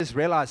Just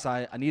realized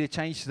I need to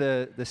change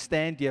the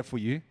stand here for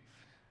you.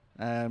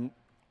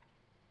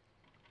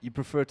 You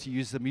prefer to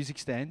use the music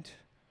stand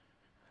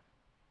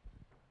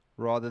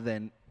rather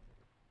than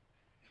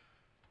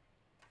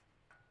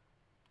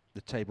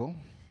the table.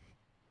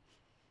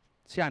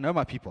 See, I know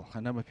my people.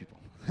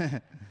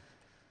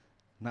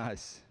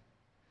 Nice.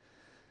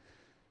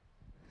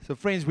 So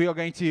friends, we are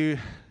going to,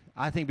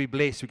 I think, be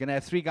blessed. We're going to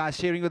have 3 guys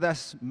sharing with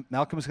us.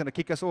 Malcolm is going to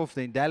kick us off,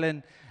 then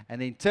Dallon,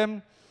 and then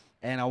Tim.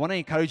 And I want to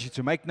encourage you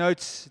to make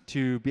notes,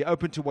 to be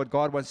open to what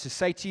God wants to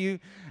say to you.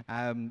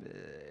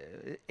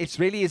 It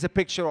really is a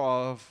picture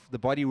of the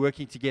body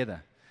working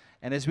together.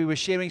 And as we were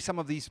sharing some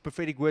of these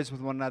prophetic words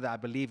with one another, I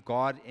believe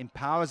God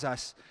empowers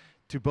us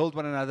to build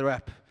one another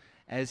up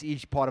as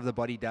each part of the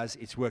body does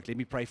its work. Let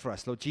me pray for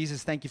us. Lord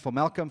Jesus, thank you for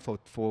Malcolm,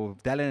 for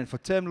Dallon, and for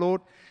Tim, Lord.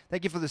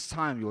 Thank you for this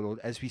time, your Lord.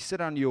 As we sit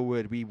on your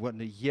word, we want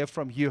to hear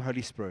from you,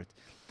 Holy Spirit.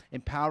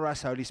 Empower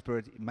us, Holy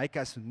Spirit. Make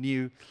us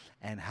new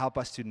and help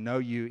us to know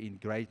you in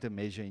greater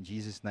measure. In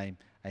Jesus' name,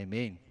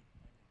 amen.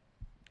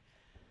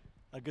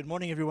 Good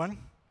morning, everyone.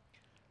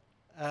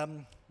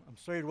 I'm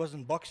sorry it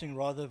wasn't boxing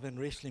rather than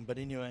wrestling, but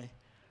anyway.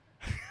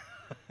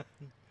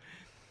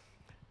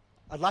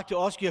 I'd like to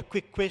ask you a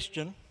quick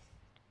question.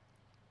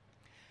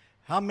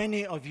 How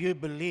many of you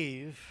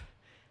believe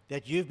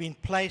that you've been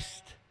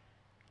placed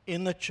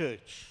in the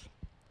church?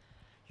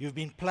 You've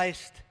been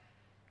placed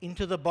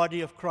into the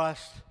body of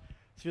Christ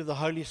through the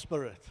Holy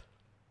Spirit?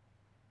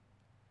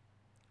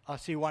 I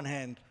see one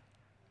hand.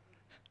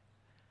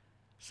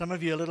 Some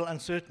of you are a little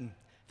uncertain.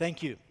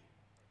 Thank you.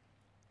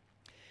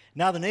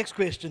 Now the next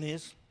question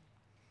is,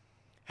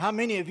 how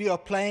many of you are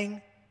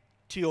playing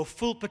to your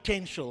full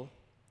potential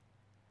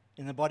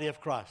in the body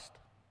of Christ?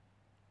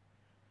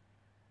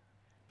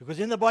 Because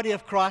in the body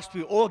of Christ,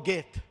 we all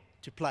get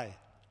to play.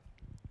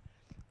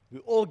 We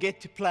all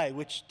get to play,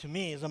 which to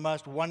me is the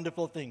most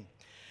wonderful thing.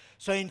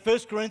 So in 1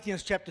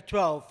 Corinthians chapter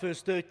 12,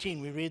 verse 13,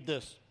 we read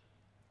this.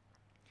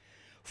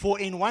 For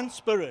in one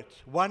Spirit,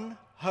 one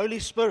Holy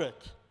Spirit,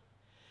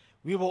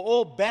 we were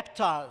all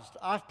baptized.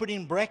 I've put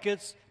in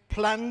brackets,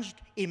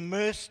 plunged,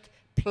 immersed,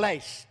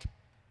 placed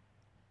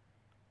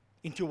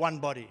into one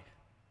body.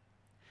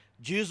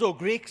 Jews or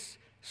Greeks,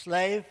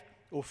 slave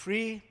or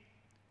free,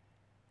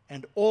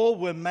 and all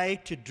were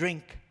made to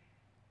drink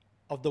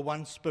of the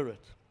one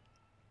Spirit.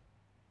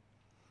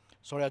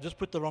 Sorry, I just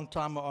put the wrong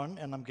timer on,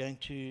 and I'm going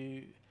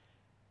to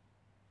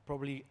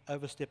probably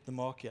overstep the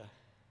mark here.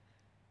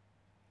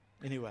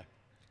 Anyway,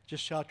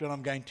 just shout when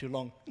I'm going too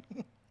long.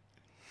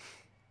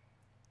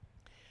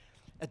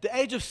 At the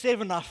age of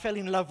 7, I fell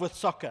in love with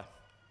soccer.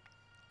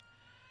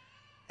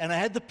 And I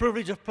had the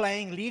privilege of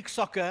playing league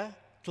soccer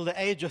till the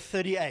age of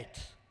 38.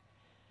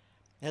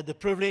 I had the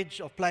privilege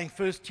of playing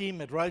first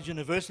team at Rhodes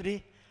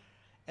University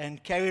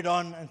and carried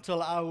on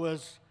until I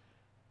was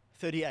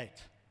 38.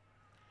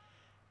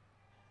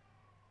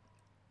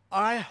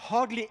 I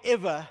hardly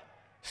ever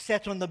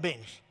sat on the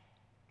bench,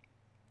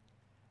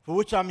 for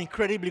which I'm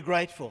incredibly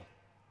grateful.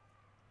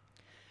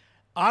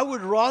 I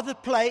would rather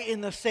play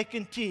in the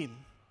second team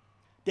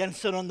than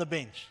sit on the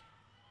bench.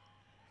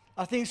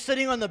 I think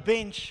sitting on the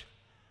bench,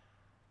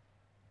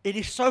 it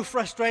is so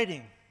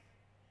frustrating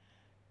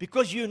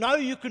because you know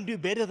you can do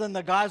better than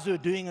the guys who are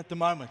doing it at the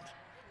moment.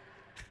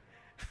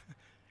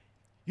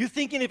 You're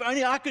thinking, if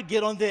only I could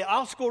get on there,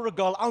 I'll score a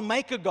goal, I'll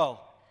make a goal.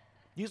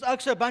 You're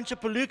also a bunch of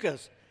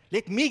palookas.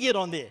 Let me get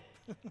on there.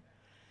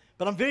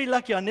 But I'm very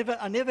lucky, I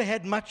never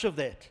had much of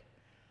that.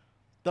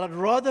 But I'd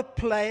rather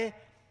play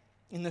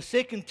in the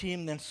second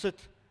team than sit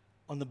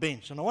on the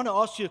bench. And I want to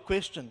ask you a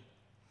question.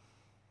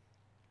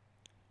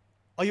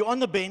 Are you on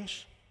the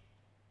bench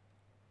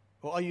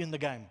or are you in the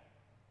game?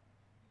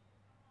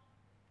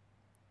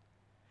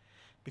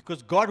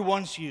 Because God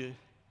wants you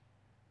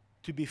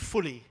to be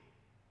fully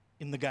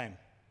in the game.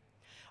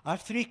 I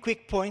have 3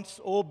 quick points,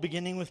 all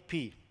beginning with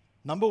P.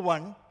 Number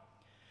 1,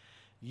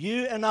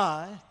 you and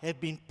I have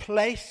been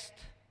placed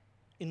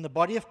in the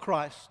body of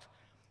Christ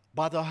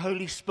by the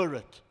Holy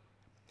Spirit.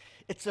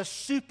 It's a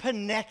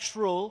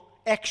supernatural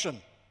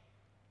action.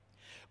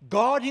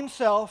 God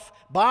Himself,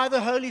 by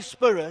the Holy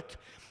Spirit,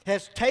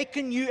 has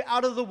taken you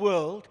out of the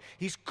world.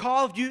 He's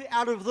carved you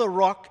out of the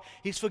rock.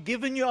 He's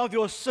forgiven you of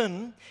your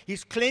sin.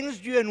 He's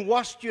cleansed you and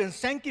washed you and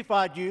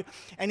sanctified you.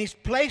 And He's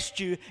placed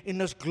you in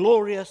this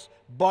glorious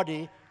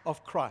body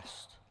of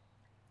Christ.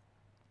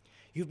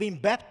 You've been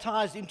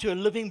baptized into a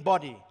living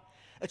body.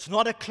 It's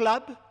not a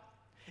club.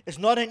 It's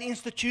not an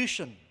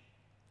institution.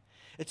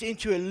 It's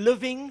into a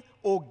living,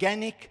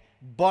 organic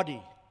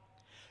body.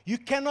 You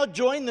cannot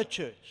join the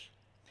church.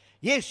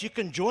 Yes, you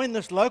can join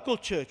this local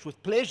church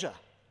with pleasure,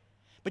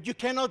 but you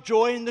cannot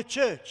join the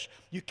church.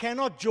 You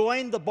cannot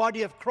join the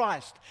body of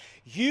Christ.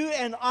 You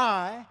and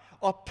I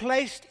are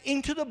placed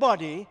into the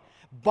body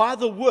by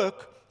the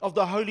work of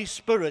the Holy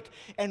Spirit.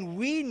 And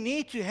we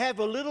need to have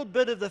a little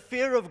bit of the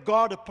fear of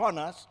God upon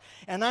us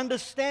and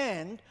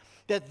understand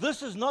that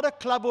this is not a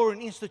club or an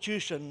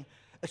institution.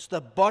 It's the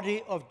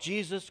body of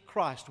Jesus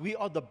Christ. We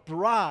are the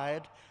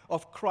bride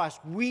of Christ.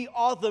 We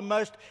are the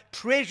most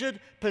treasured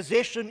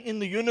possession in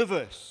the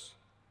universe.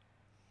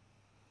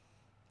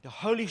 The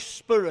Holy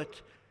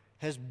Spirit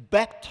has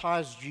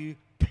baptized you,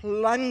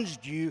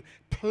 plunged you,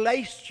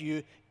 placed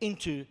you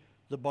into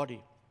the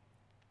body.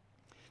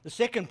 The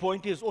second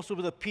point is also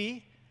with a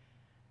P.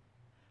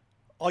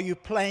 Are you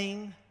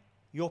playing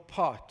your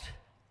part?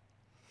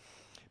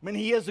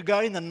 Many years ago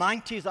in the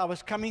 90s, I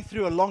was coming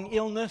through a long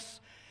illness.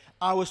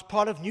 I was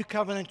part of New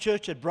Covenant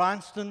Church at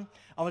Bryanston.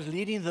 I was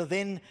leading the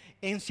then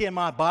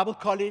NCMI Bible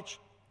College.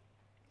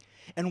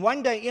 And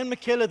one day, Ian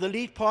McKellar, the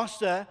lead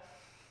pastor,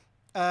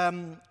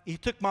 he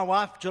took my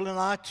wife, Jill, and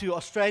I to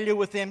Australia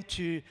with them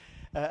to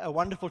a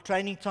wonderful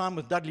training time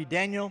with Dudley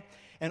Daniel.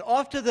 And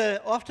after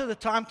the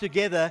time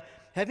together,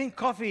 having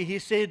coffee, he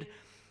said,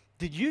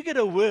 "Did you get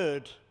a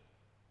word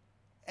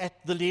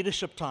at the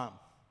leadership time?"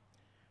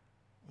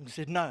 And I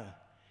said, "No."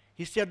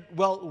 He said,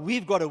 "Well,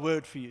 we've got a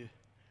word for you.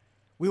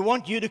 We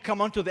want you to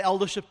come onto the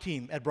eldership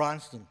team at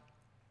Bryanston."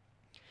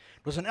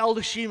 It was an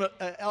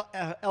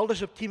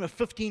eldership team of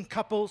 15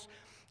 couples,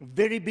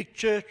 very big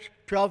church,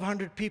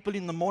 1,200 people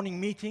in the morning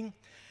meeting.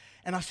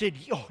 And I said,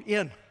 "Oh,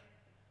 Ian,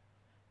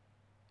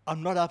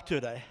 I'm not up to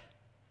it, eh?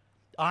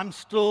 I'm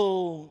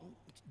still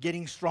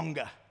getting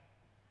stronger."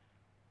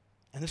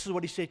 And this is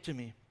what he said to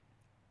me.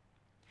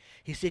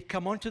 He said,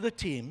 "Come onto the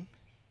team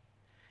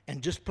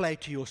and just play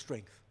to your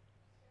strength.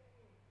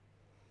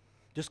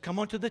 Just come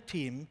onto the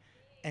team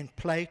and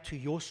play to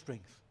your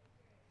strength."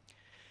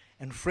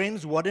 And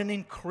friends, what an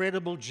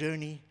incredible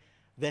journey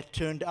that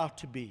turned out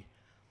to be.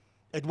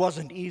 It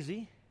wasn't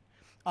easy.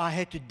 I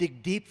had to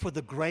dig deep for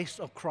the grace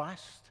of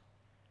Christ.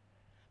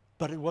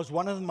 But it was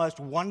one of the most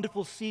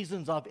wonderful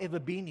seasons I've ever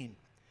been in.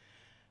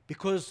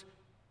 Because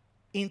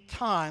in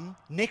time,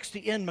 next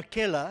to Ian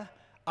McKellar,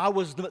 I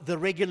was the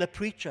regular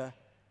preacher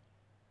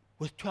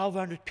with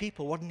 1,200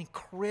 people. What an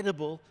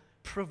incredible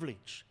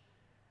privilege.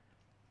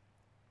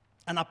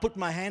 And I put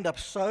my hand up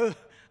so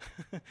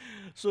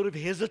sort of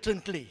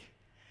hesitantly,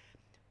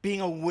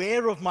 being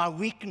aware of my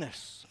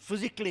weakness,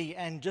 physically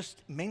and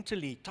just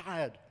mentally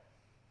tired.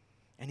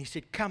 And he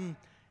said, "Come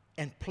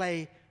and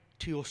play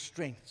to your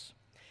strengths."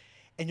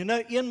 And you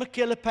know, Ian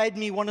McKellar paid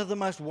me one of the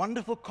most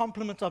wonderful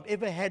compliments I've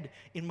ever had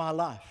in my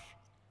life.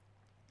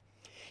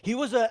 He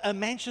was a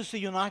Manchester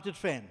United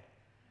fan.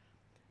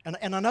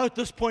 And I know at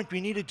this point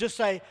we need to just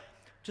say,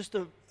 just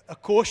a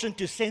caution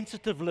to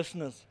sensitive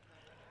listeners,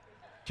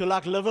 to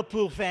like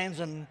Liverpool fans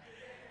and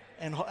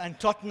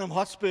Tottenham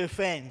Hotspur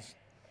fans.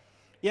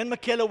 Ian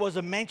McKellar was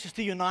a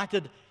Manchester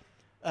United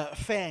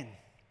fan,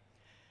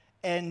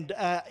 and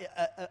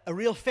a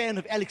real fan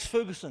of Alex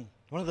Ferguson,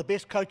 one of the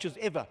best coaches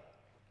ever.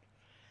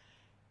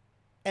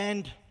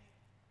 And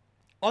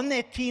on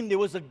that team there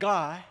was a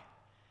guy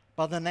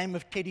by the name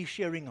of Teddy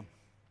Sheringham.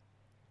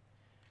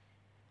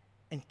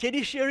 And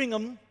Teddy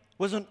Sheringham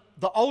was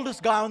the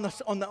oldest guy on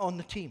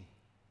the team.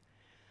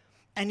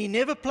 And he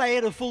never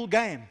played a full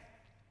game.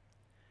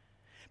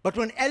 But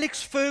when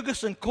Alex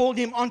Ferguson called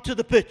him onto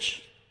the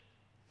pitch,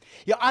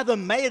 he either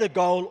made a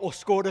goal or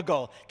scored a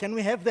goal. Can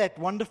we have that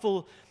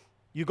wonderful,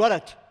 you got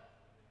it?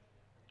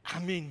 I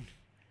mean,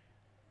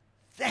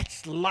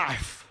 that's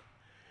life.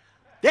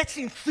 That's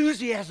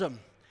enthusiasm.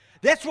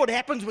 That's what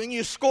happens when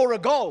you score a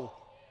goal.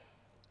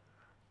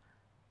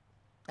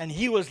 And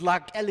he was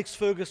like Alex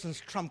Ferguson's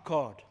trump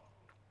card.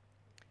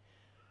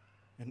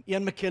 And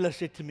Ian McKellar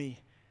said to me,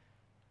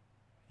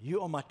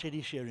 "You are my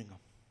Teddy Sheringham.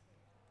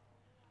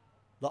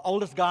 The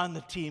oldest guy on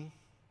the team,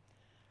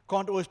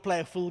 can't always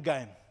play a full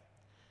game.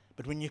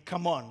 But when you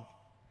come on,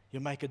 you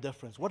make a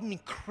difference." What an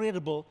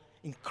incredible,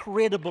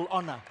 incredible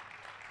honor.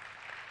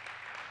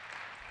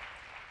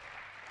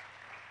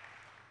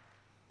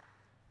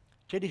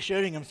 Teddy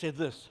Sheringham said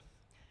this: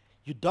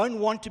 "You don't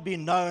want to be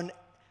known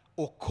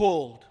or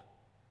called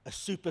a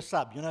super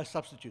sub, a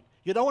substitute.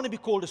 You don't want to be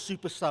called a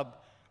super sub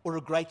or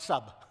a great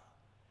sub.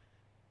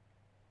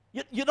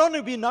 You don't want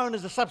to be known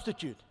as a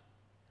substitute.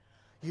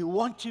 You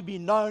want to be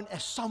known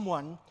as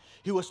someone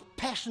who was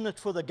passionate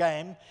for the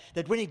game,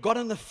 that when he got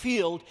on the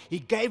field, he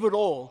gave it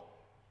all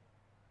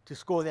to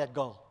score that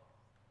goal."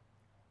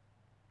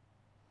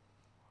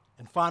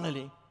 And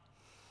finally,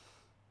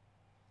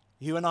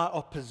 you and I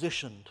are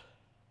positioned.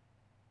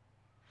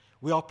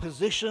 We are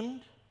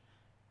positioned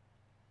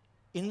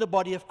in the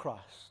body of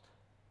Christ.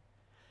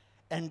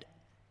 And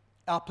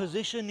our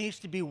position needs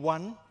to be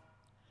one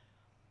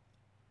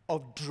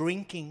of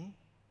drinking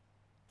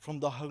from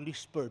the Holy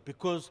Spirit,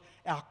 because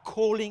our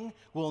calling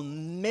will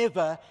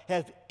never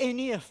have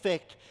any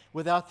effect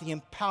without the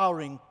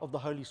empowering of the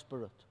Holy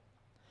Spirit.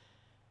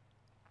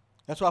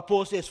 That's why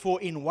Paul says,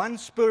 "For in one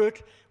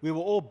Spirit we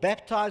were all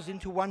baptized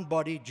into one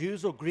body,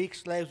 Jews or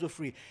Greeks, slaves or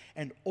free,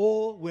 and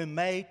all were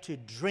made to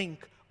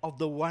drink of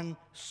the one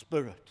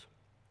Spirit."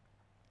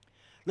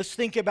 Let's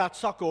think about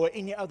soccer or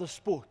any other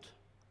sport.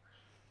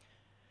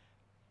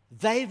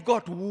 They've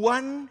got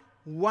one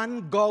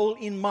goal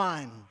in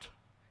mind,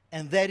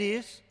 and that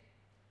is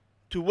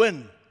to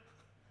win.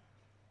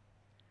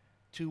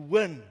 To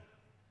win.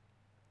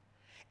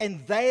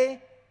 And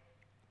they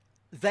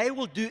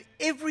will do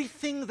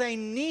everything they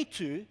need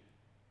to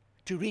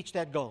reach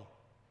that goal.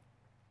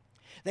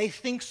 They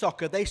think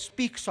soccer, they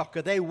speak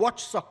soccer, they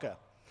watch soccer.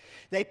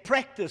 They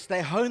practice,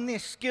 they hone their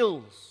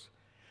skills,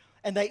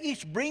 and they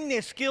each bring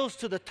their skills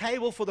to the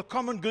table for the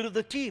common good of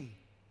the team.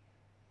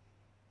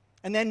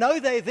 And they know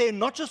they're there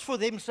not just for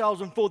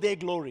themselves and for their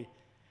glory.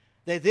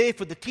 They're there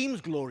for the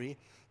team's glory.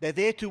 They're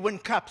there to win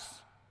cups.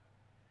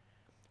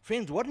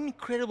 Friends, what an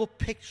incredible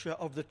picture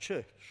of the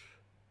church.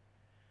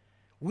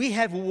 We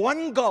have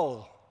one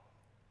goal.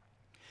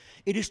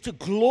 It is to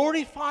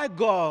glorify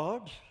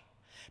God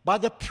by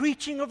the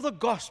preaching of the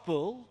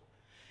gospel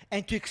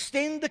and to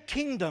extend the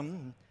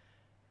kingdom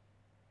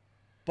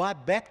by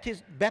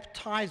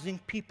baptizing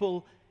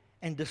people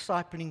and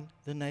discipling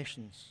the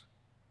nations.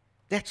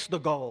 That's the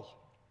goal.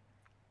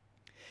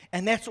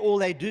 And that's all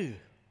they do.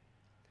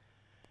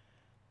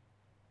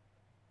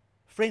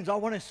 Friends, I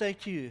want to say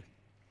to you,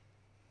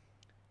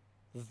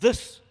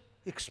 this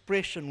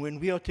expression, when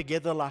we are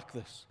together like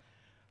this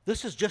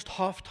is just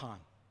halftime.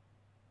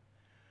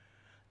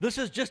 This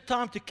is just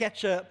time to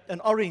catch an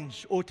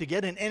orange or to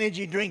get an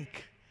energy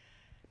drink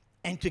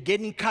and to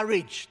get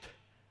encouraged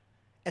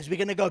as we're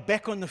going to go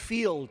back on the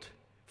field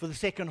for the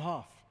second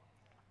half.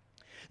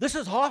 This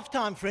is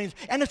halftime, friends,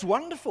 and it's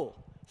wonderful.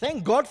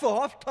 Thank God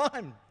for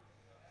halftime.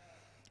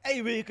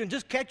 Hey, where you can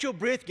just catch your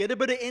breath, get a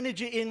bit of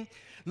energy in,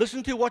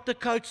 listen to what the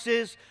coach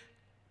says,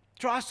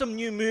 try some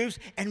new moves,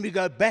 and we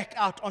go back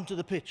out onto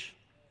the pitch.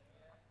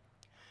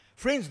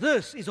 Friends,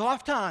 this is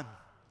halftime.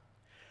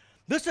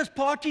 This is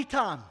party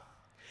time.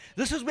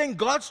 This is when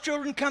God's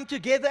children come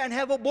together and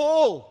have a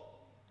ball.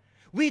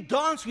 We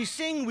dance, we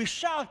sing, we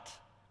shout,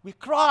 we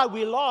cry,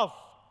 we laugh,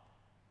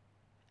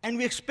 and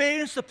we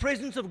experience the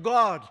presence of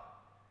God.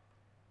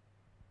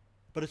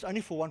 But it's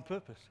only for one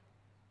purpose.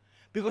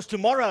 Because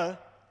tomorrow,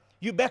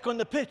 you're back on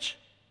the pitch.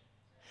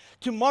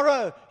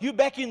 Tomorrow, you're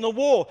back in the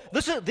war.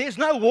 There's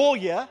no war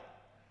here.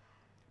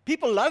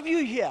 People love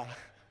you here.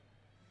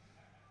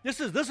 This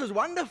is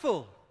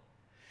wonderful.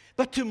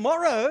 But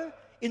tomorrow,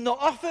 in the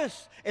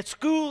office, at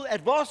school,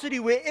 at varsity,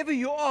 wherever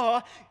you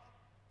are,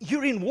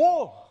 you're in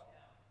war.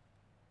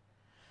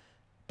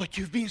 But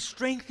you've been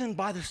strengthened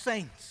by the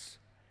saints.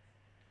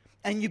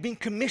 And you've been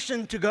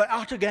commissioned to go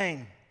out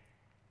again.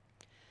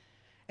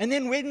 And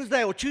then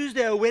Wednesday or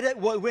Tuesday or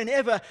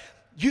whenever,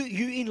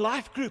 you in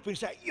life group and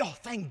you say, yo,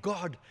 thank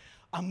God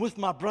I'm with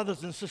my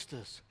brothers and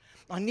sisters.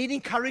 I need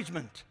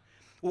encouragement.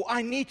 Or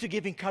I need to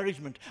give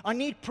encouragement. I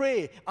need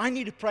prayer. I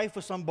need to pray for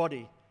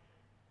somebody.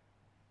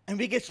 And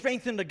we get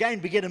strengthened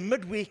again. We get a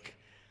midweek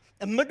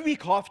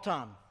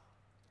halftime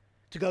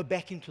to go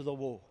back into the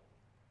war.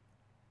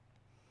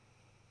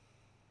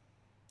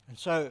 And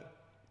so,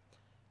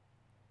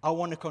 I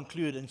want to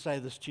conclude and say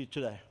this to you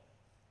today.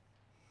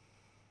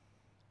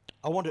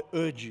 I want to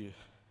urge you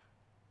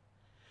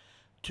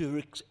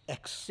to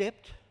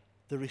accept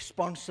the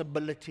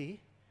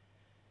responsibility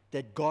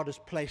that God has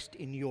placed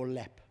in your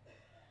lap.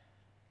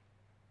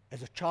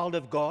 As a child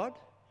of God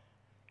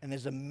and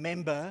as a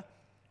member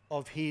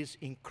of His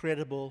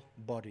incredible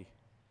body.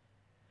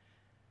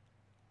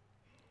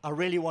 I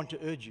really want to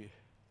urge you.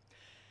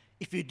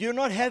 If you do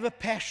not have a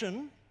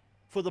passion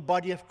for the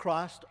body of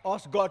Christ,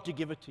 ask God to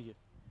give it to you.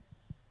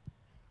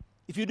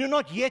 If you do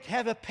not yet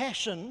have a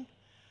passion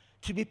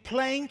to be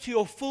playing to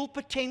your full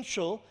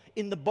potential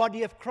in the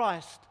body of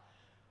Christ,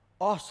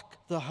 ask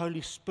the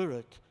Holy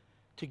Spirit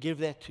to give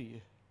that to you.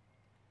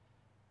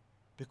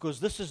 Because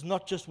this is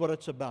not just what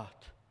it's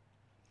about.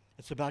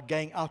 It's about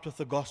going out with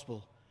the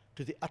gospel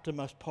to the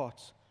uttermost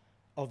parts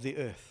of the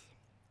earth.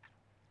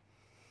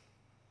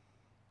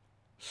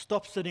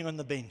 Stop sitting on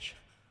the bench.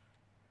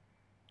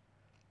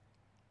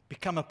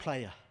 Become a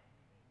player.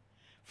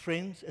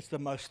 Friends, it's the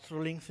most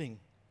thrilling thing.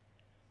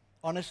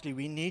 Honestly,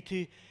 we need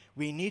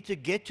to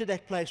get to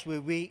that place where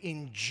we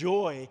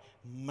enjoy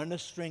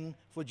ministering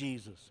for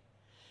Jesus.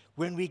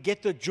 When we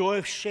get the joy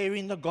of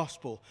sharing the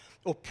gospel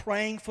or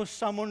praying for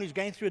someone who's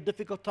going through a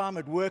difficult time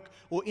at work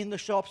or in the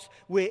shops,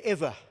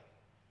 wherever.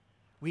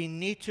 We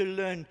need to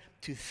learn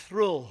to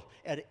thrill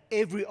at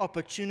every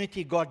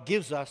opportunity God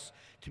gives us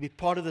to be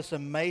part of this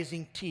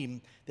amazing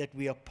team that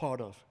we are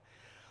part of.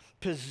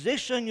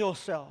 Position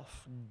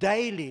yourself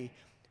daily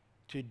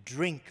to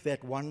drink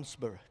that one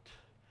Spirit,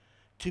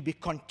 to be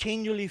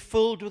continually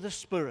filled with the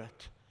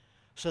Spirit,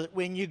 so that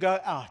when you go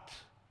out,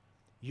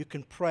 you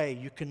can pray,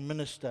 you can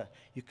minister,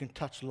 you can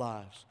touch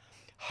lives.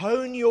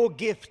 Hone your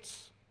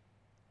gifts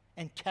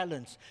and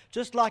talents,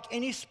 just like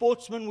any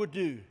sportsman would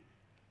do.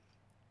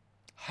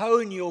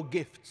 Hone your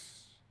gifts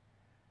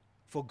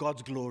for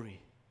God's glory.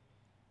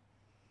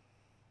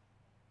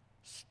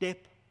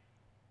 Step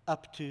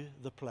up to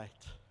the plate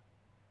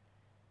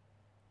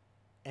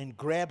and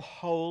grab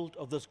hold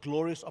of this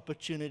glorious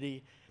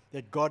opportunity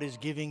that God is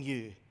giving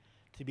you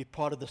to be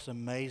part of this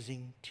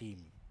amazing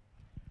team.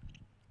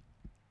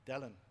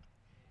 Dallon,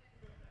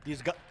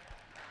 these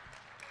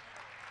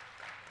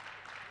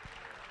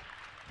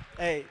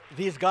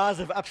guys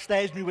have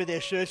upstaged me with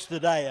their shirts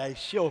today,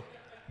 sure.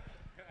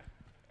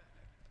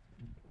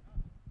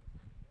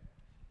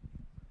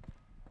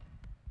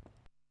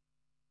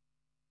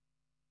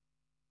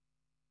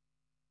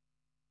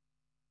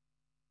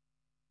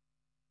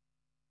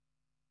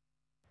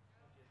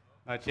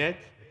 Not yet?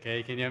 Okay,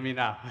 you can hear me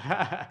now.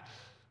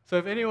 So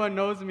if anyone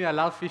knows me, I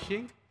love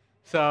fishing.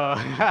 So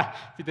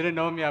if you didn't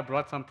know me, I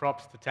brought some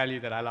props to tell you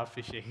that I love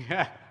fishing.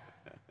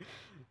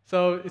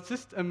 So it's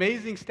just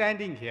amazing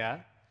standing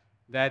here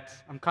that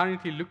I'm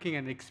currently looking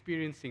and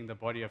experiencing the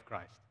body of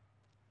Christ.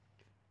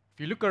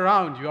 If you look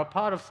around, you are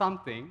part of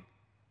something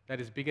that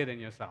is bigger than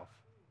yourself.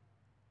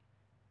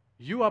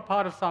 You are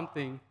part of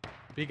something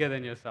bigger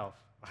than yourself.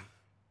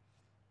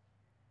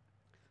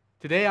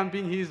 Today I'm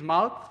being his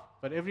mouth,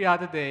 but every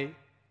other day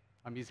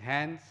I'm his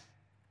hands,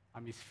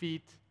 I'm his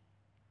feet,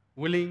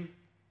 willing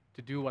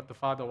to do what the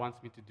Father wants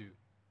me to do.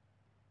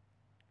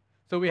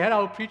 So we had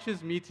our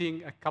preachers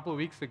meeting a couple of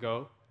weeks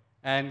ago,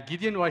 and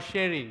Gideon was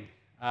sharing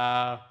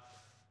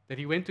that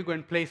he went to go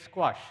and play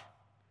squash.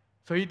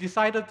 So he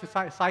decided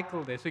to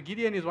cycle there. So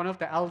Gideon is one of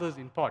the elders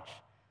in Potch.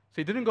 So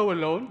he didn't go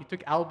alone. He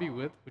took Albie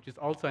with, which is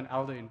also an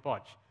elder in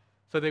Potch.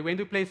 So they went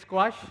to play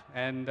squash,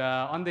 and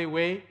on their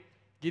way,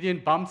 Gideon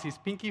bumps his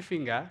pinky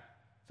finger.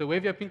 So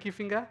wave your pinky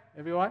finger,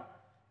 everyone.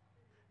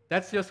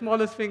 That's your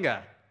smallest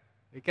finger,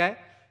 okay?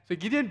 So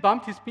Gideon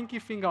bumped his pinky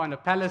finger on a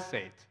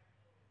palisade.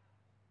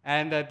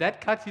 And that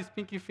cut his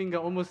pinky finger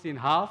almost in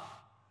half,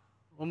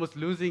 almost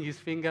losing his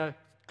finger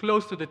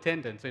close to the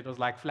tendon. So it was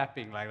like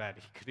flapping like that,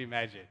 you could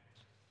imagine.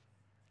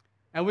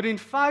 And within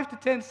 5 to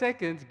 10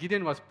 seconds,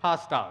 Gideon was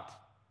passed out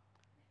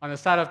on the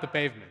side of the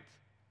pavement.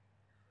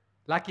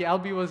 Lucky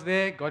Albie was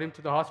there, got him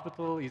to the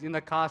hospital. He's in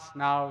the cast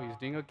now, he's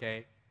doing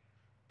okay.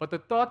 But the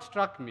thought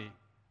struck me.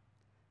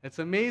 It's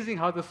amazing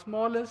how the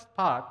smallest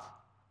part,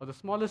 or the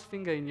smallest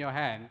finger in your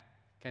hand,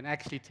 can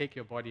actually take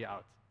your body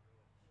out.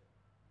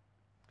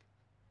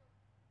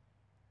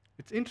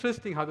 It's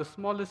interesting how the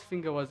smallest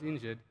finger was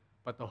injured,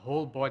 but the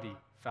whole body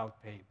felt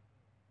pain.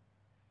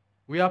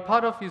 We are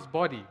part of his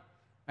body,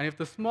 and if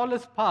the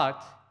smallest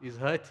part is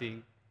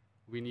hurting,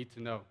 we need to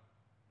know.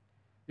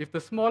 If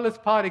the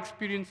smallest part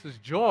experiences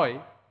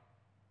joy,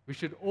 we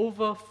should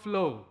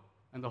overflow,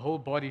 and the whole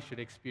body should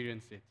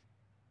experience it.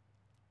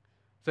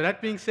 So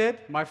that being said,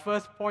 my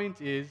first point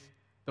is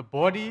the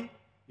body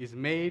is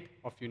made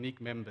of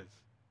unique members.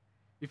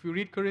 If you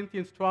read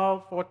Corinthians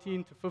 12,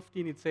 14 to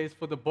 15, it says,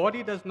 "For the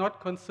body does not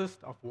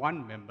consist of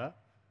one member,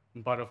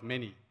 but of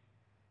many.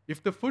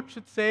 If the foot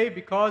should say,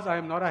 'Because I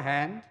am not a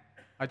hand,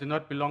 I do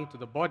not belong to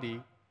the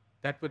body,'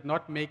 that would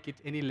not make it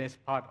any less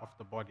part of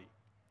the body."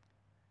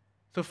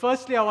 So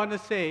firstly, I want to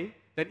say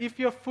that if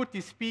your foot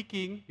is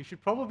speaking, you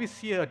should probably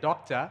see a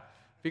doctor,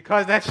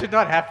 because that should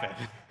not happen,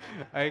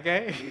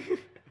 okay?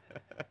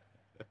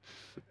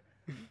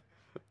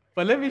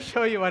 But let me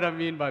show you what I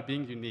mean by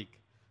being unique.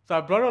 So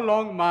I brought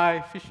along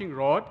my fishing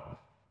rod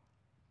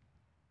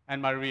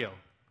and my reel,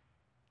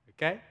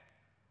 okay?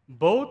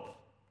 Both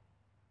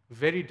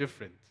very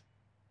different,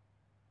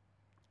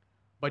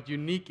 but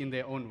unique in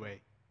their own way.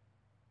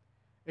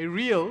 A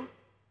reel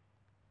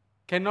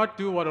cannot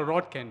do what a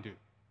rod can do.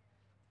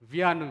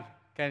 Vian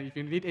can, if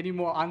you need any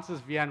more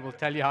answers, Vian will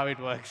tell you how it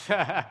works.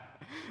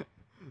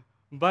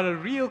 But a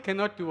reel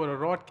cannot do what a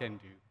rod can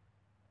do.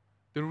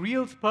 The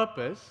reel's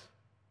purpose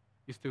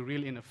is to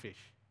reel in a fish.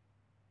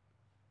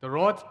 The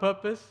rod's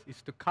purpose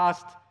is to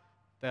cast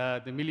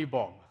the millie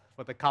bomb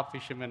for the carp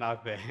fishermen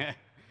out there.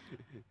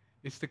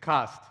 It's to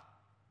cast.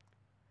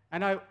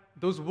 And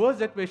those words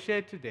that were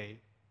shared today,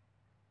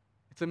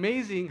 it's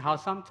amazing how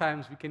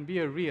sometimes we can be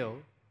a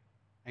reel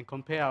and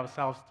compare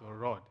ourselves to a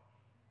rod.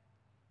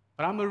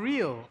 But I'm a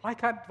reel.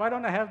 Why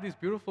don't I have these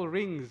beautiful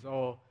rings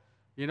or,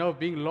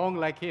 being long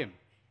like him?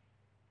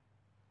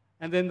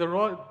 And then the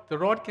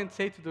rod can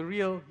say to the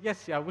reel,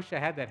 "Yes, I wish I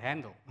had that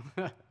handle."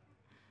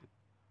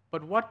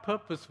 But what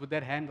purpose would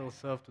that handle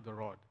serve to the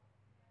rod?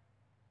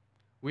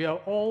 We are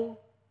all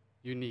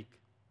unique,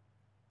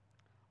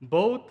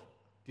 both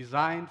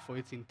designed for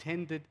its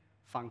intended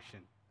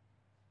function.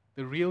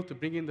 The reel to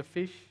bring in the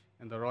fish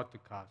and the rod to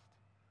cast.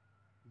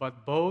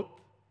 But both,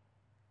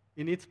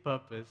 in its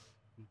purpose,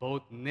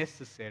 both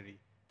necessary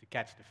to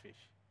catch the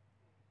fish.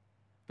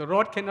 The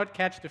rod cannot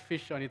catch the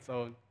fish on its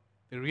own.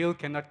 The reel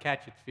cannot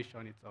catch its fish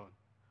on its own.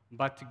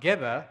 But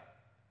together,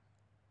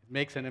 it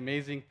makes an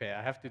amazing pair.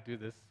 I have to do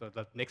this so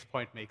the next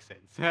point makes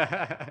sense.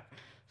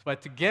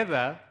 But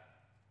together,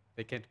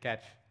 they can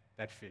catch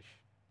that fish.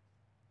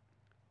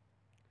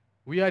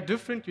 We are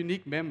different,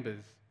 unique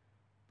members,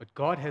 but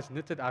God has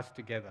knitted us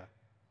together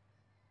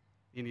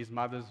in his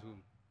mother's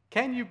womb.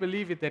 Can you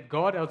believe it that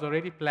God has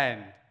already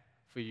planned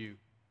for you?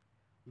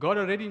 God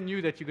already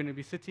knew that you're going to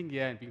be sitting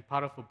here and being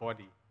part of a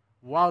body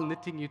while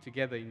knitting you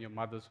together in your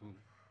mother's womb.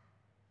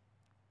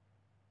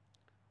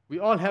 We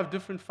all have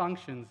different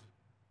functions,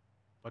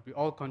 but we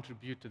all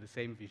contribute to the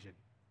same vision.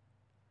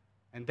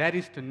 And that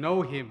is to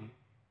know him,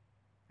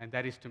 and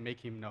that is to make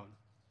him known.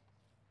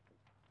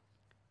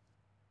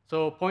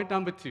 So point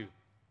number 2,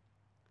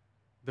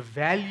 the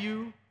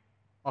value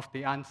of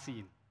the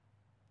unseen.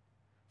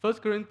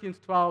 1 Corinthians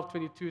 12,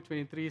 22,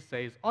 23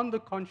 says, "On the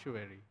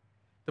contrary,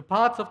 the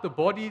parts of the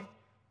body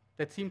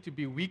that seem to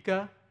be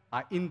weaker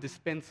are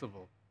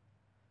indispensable.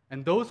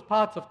 And those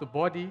parts of the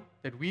body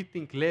that we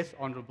think less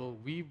honorable,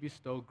 we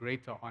bestow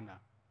greater honor.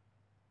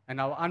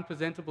 And our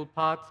unpresentable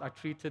parts are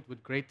treated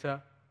with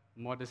greater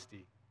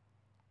modesty.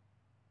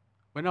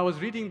 When I was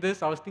reading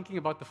this, I was thinking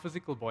about the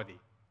physical body.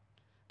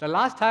 The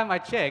last time I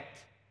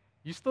checked,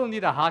 you still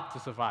need a heart to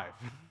survive.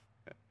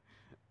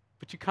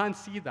 But you can't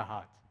see the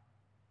heart.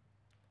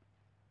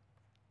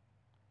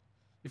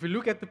 If you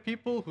look at the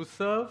people who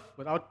serve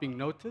without being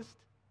noticed,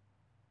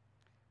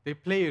 they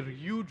play a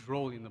huge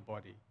role in the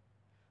body.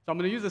 So I'm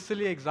going to use a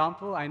silly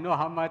example. I know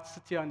how much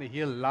City on the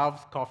Hill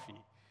loves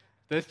coffee.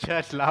 This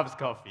church loves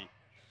coffee.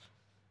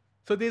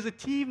 So there's a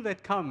team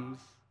that comes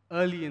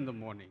early in the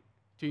morning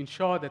to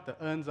ensure that the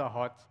urns are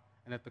hot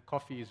and that the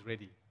coffee is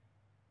ready.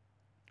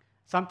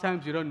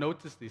 Sometimes you don't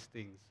notice these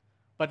things,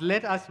 but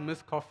let us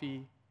miss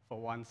coffee for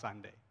one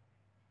Sunday.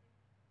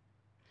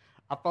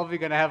 I'm probably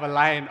going to have a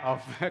line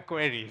of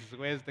queries.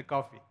 Where's the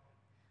coffee?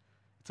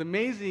 It's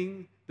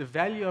amazing. The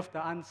value of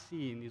the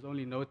unseen is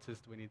only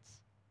noticed when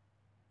it's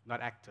not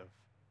active.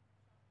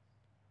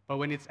 But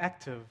when it's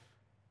active,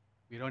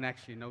 we don't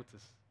actually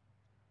notice.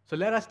 So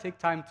let us take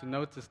time to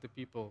notice the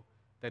people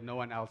that no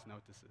one else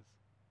notices.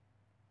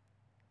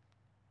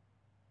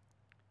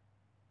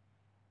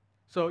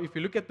 So if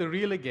you look at the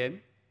reel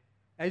again,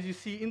 as you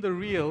see in the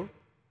reel,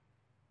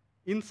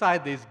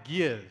 inside there's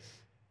gears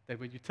that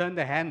when you turn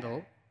the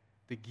handle,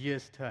 the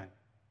gears turn.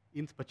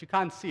 But you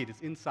can't see it,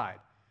 it's inside.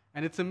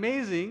 And it's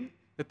amazing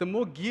that the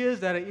more gears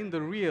that are in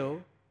the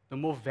reel, the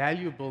more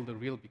valuable the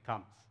reel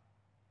becomes.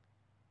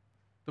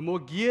 The more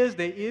gears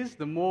there is,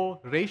 the more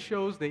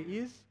ratios there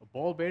is, or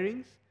ball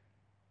bearings,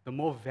 the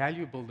more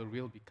valuable the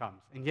reel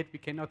becomes. And yet we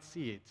cannot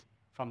see it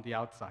from the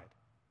outside.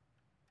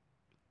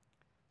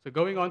 So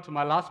going on to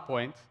my last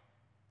point,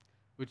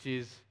 which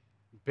is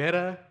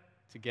better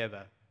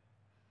together.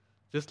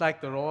 Just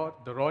like the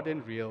rod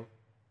and reel,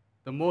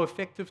 the more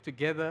effective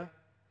together,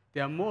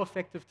 they are more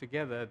effective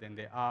together than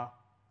they are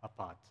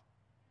apart.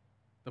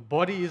 The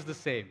body is the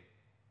same.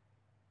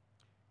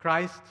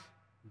 Christ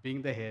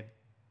being the head,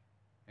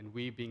 and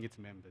we being its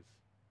members.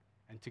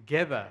 And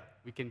together,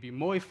 we can be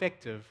more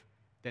effective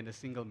than a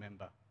single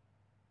member.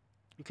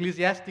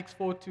 Ecclesiastes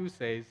 4:2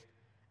 says,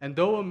 "And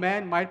though a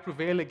man might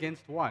prevail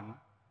against one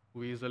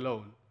who is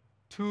alone,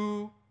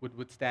 two would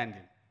withstand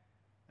him.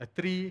 A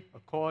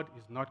cord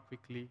is not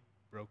quickly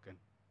broken."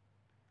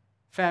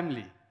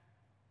 Family,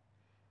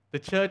 the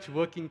church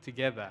working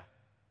together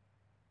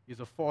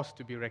is a force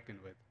to be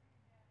reckoned with.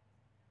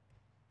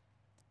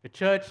 The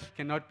church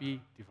cannot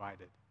be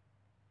divided.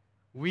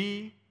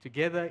 We,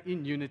 together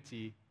in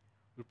unity,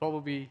 will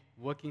probably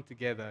working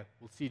together,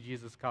 will see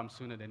Jesus come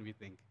sooner than we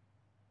think.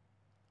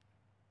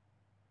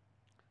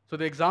 So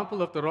the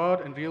example of the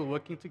rod and reel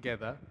working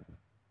together,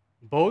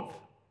 both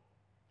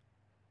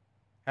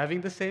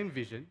having the same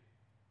vision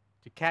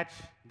to catch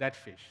that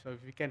fish. So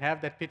if we can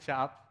have that picture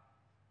up.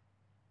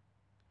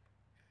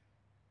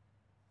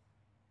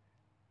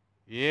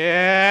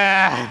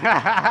 Yeah!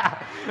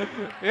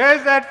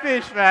 Here's that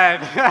fish, man.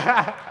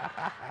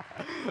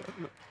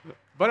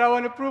 But I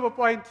want to prove a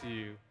point to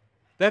you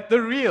that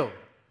the reel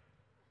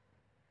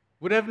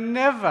would have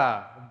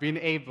never been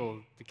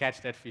able to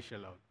catch that fish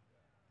alone.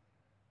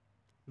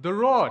 The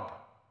rod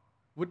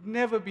would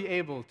never be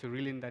able to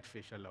reel in that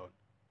fish alone.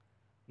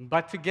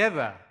 But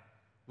together,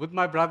 with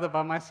my brother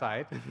by my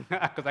side,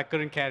 because I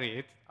couldn't carry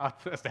it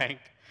out the tank,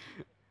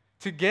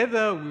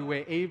 together we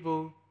were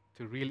able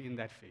to reel in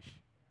that fish.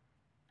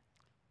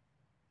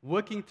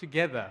 Working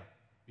together,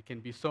 we can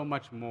be so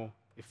much more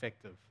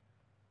effective.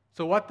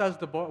 So why does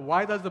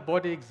the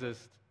body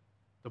exist?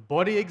 The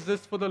body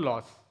exists for the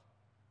lost,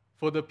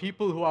 for the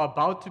people who are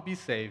about to be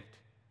saved.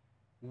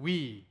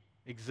 We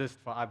exist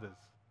for others.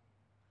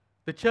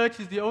 The church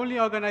is the only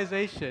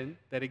organization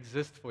that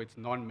exists for its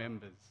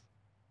non-members.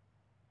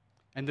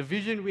 And the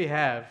vision we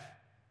have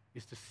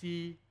is to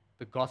see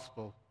the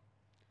gospel,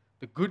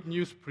 the good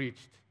news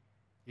preached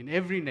in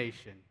every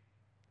nation,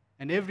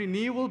 and every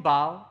knee will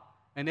bow,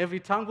 and every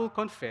tongue will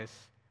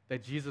confess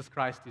that Jesus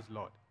Christ is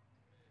Lord.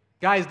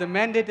 Guys, the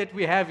mandate that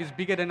we have is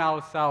bigger than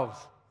ourselves,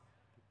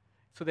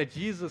 so that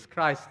Jesus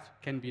Christ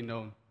can be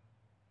known.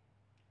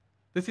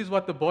 This is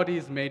what the body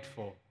is made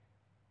for,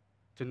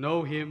 to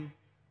know Him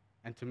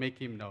and to make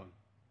Him known.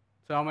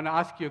 So I'm going to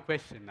ask you a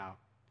question now.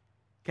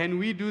 Can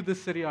we do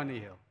this city on a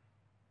hill?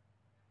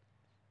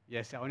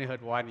 Yes, I only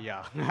heard one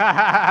yeah.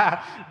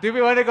 Do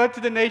we want to go to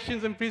the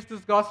nations and preach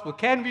this gospel?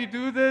 Can we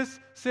do this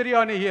city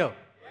on a hill?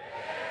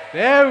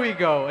 There we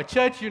go. A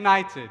church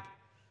united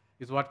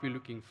is what we're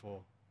looking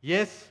for.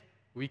 Yes,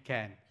 we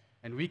can.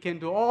 And we can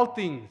do all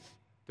things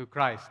through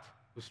Christ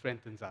who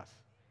strengthens us.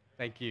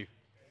 Thank you.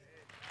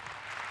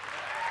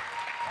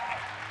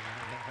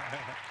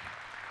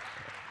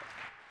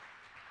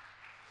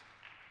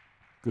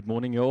 Good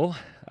morning, you all.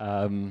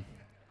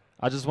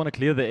 I just want to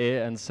clear the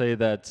air and say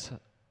that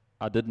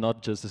I did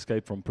not just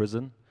escape from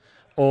prison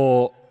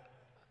or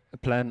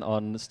plan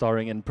on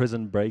starring in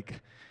Prison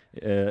Break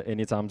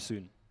anytime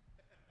soon.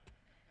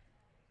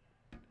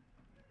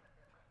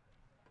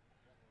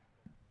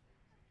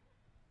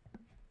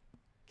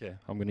 Okay,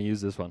 I'm going to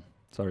use this one.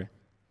 Sorry.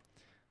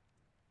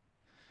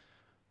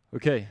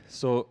 Okay,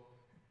 so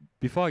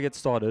before I get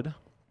started,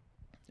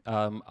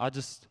 I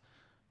just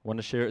want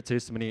to share a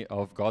testimony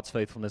of God's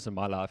faithfulness in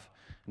my life,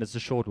 and it's a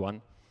short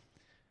one.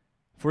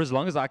 For as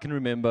long as I can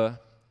remember,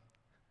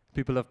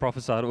 people have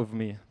prophesied over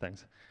me,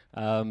 thanks,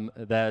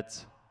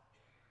 that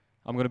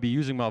I'm going to be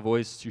using my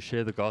voice to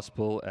share the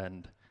gospel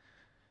and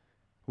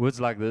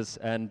words like this.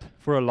 And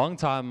for a long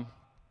time,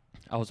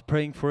 I was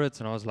praying for it,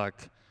 and I was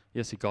like,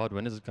 yes, God,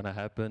 when is it going to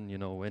happen? You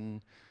know,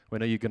 when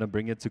are you going to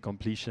bring it to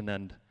completion?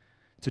 And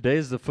today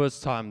is the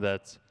first time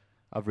that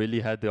I've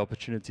really had the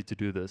opportunity to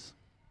do this.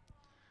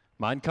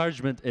 My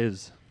encouragement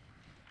is,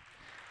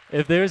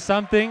 if there is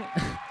something,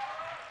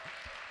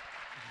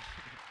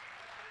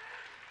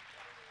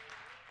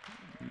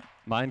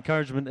 my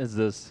encouragement is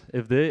this: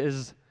 if there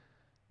is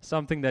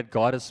something that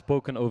God has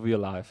spoken over your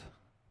life,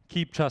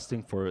 keep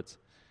trusting for it.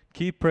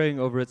 Keep praying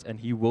over it, and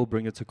He will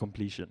bring it to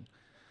completion.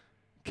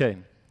 Okay,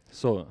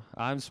 so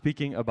I'm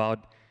speaking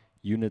about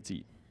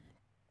unity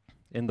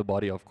in the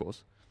body, of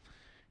course.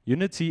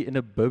 Unity in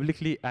a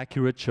biblically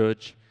accurate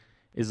church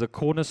is a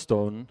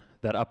cornerstone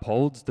that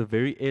upholds the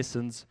very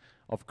essence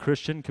of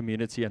Christian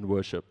community and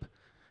worship.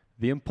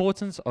 The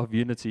importance of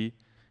unity,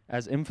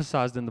 as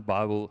emphasized in the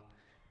Bible,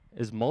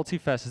 is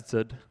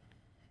multifaceted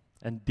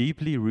and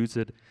deeply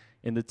rooted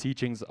in the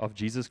teachings of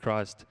Jesus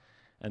Christ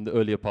and the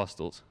early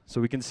apostles.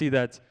 So we can see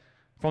that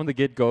from the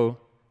get-go,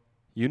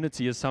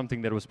 unity is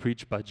something that was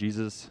preached by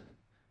Jesus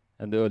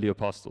and the early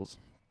apostles.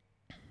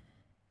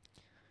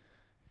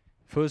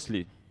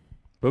 Firstly,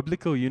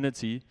 biblical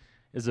unity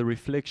is a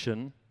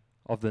reflection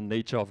of the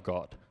nature of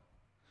God.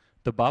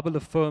 The Bible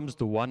affirms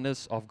the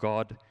oneness of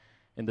God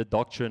in the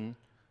doctrine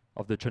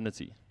of the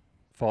Trinity,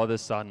 Father,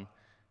 Son,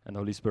 and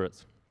Holy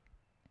Spirit.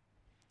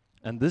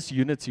 And this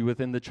unity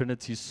within the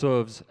Trinity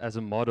serves as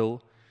a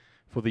model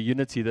for the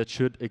unity that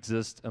should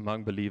exist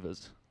among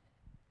believers.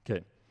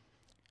 Okay,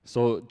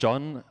 so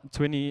John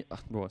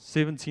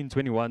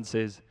 17:21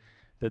 says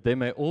that they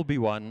may all be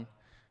one,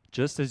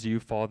 just as you,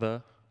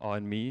 Father, are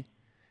in me,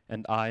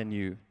 and I in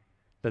you,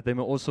 that they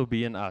may also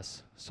be in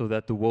us, so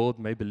that the world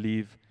may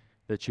believe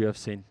that you have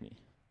sent me.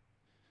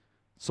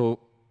 So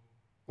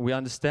we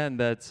understand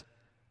that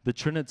the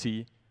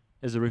Trinity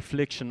is a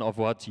reflection of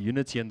what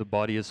unity in the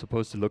body is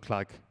supposed to look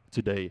like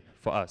today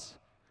for us.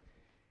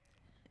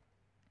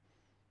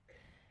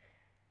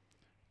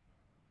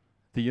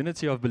 The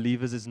unity of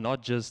believers is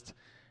not just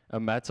a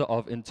matter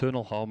of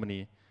internal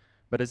harmony,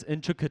 but is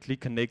intricately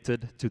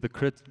connected to the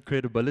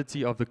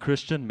credibility of the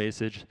Christian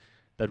message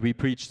that we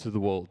preach to the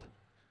world.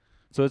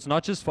 So it's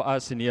not just for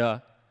us in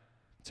here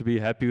to be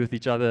happy with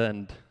each other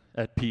and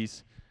at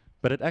peace,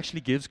 but it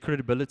actually gives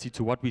credibility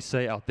to what we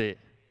say out there.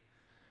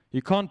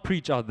 You can't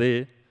preach out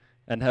there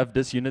and have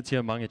disunity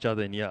among each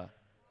other in here.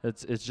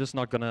 It's just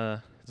not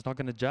gonna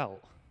gel.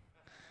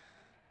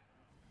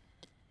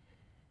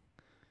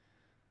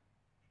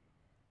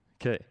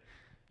 Okay.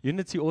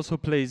 Unity also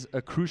plays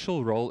a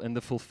crucial role in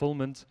the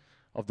fulfillment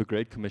of the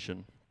Great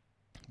Commission.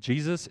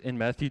 Jesus in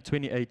Matthew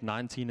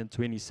 28:19 and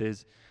 20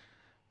 says,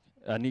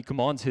 and He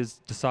commands His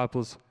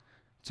disciples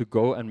to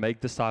go and make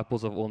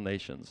disciples of all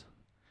nations.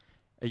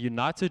 A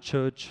united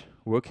church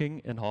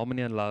working in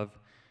harmony and love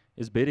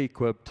is better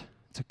equipped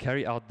to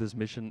carry out this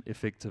mission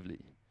effectively.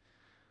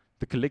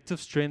 The collective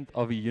strength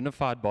of a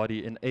unified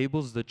body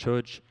enables the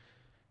church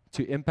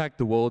to impact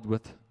the world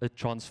with a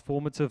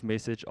transformative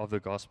message of the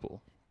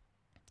gospel.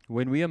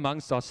 When we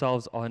amongst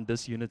ourselves are in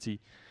disunity,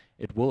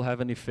 it will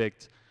have an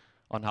effect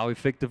on how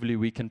effectively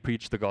we can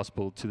preach the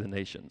gospel to the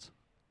nations.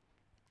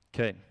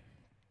 Okay.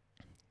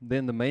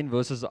 Then the main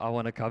verses I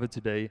want to cover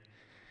today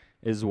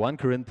is 1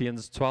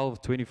 Corinthians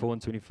 12:24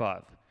 and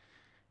 25.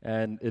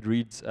 And it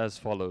reads as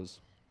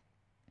follows: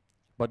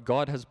 But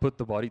God has put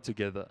the body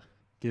together,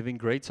 giving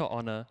greater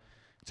honor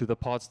to the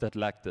parts that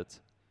lacked it,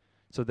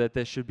 so that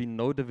there should be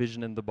no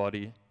division in the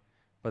body,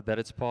 but that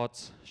its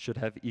parts should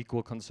have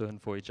equal concern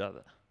for each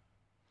other.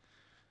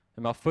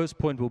 And my first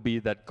point will be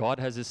that God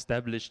has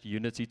established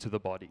unity to the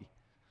body.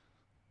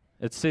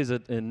 It says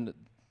it in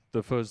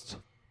the first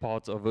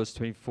part of verse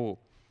 24,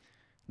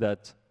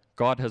 that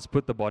God has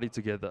put the body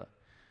together.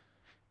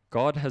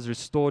 God has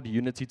restored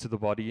unity to the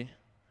body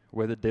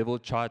where the devil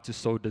tried to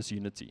sow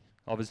disunity.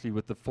 Obviously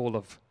with the fall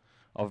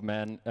of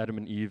man, Adam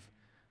and Eve.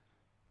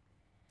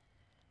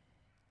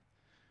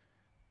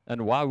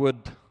 And why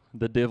would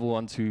the devil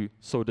want to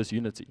sow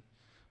disunity?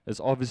 It's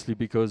obviously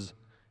because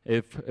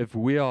if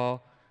we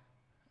are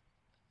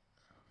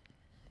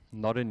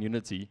not in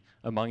unity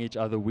among each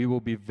other, we will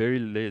be very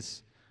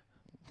less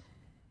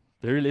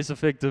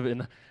effective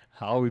in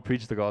how we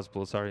preach the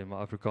gospel. Sorry,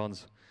 my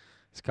Afrikaans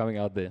is coming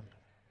out there.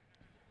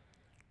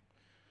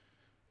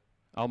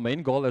 Our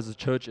main goal as a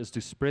church is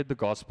to spread the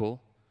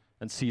gospel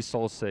and see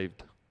souls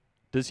saved.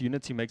 This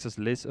unity makes us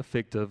less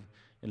effective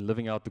in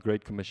living out the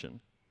Great Commission.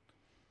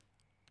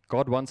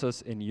 God wants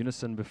us in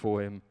unison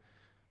before Him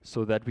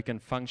so that we can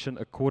function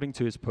according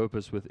to His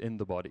purpose within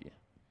the body.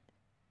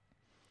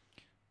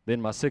 Then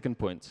my second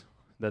point,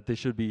 that there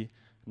should be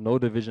no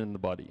division in the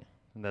body,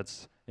 and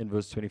that's in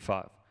verse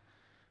 25.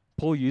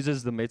 Paul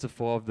uses the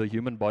metaphor of the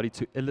human body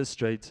to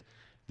illustrate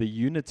the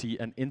unity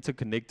and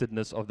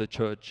interconnectedness of the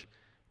church,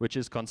 which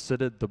is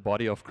considered the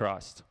body of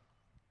Christ.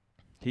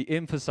 he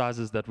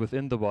emphasizes that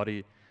within the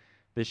body,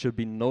 there should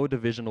be no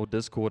division or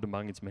discord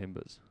among its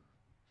members.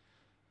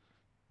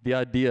 The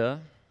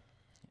idea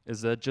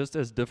is that just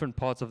as different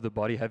parts of the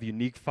body have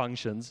unique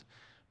functions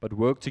but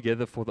work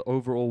together for the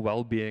overall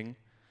well-being,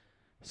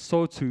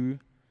 so too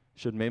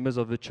should members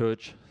of the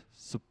church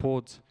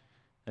support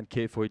and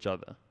care for each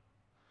other.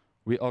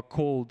 We are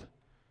called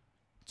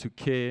to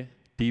care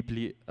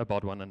deeply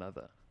about one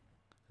another.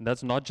 And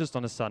that's not just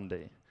on a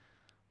Sunday.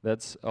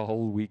 That's a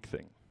whole week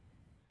thing.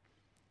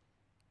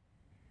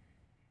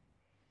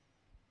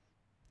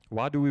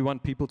 Why do we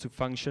want people to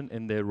function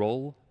in their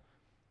role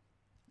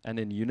and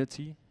in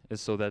unity? Is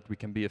so that we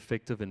can be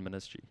effective in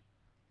ministry.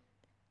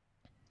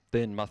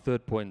 Then my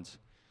third point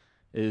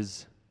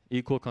is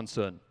equal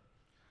concern.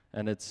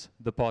 And it's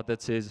the part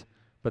that says,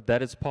 but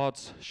that its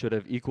parts should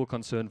have equal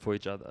concern for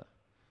each other.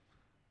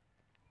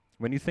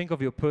 When you think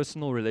of your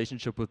personal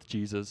relationship with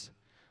Jesus,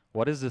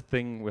 what is the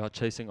thing we are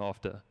chasing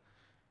after?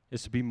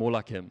 Is to be more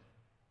like him.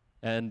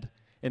 And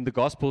in the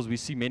Gospels, we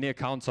see many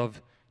accounts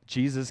of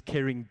Jesus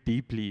caring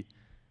deeply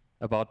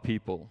about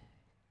people.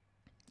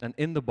 And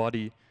in the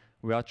body,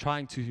 we are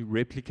trying to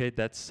replicate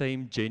that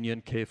same genuine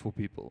care for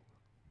people.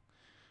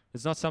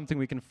 It's not something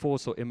we can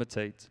force or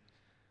imitate.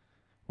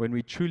 When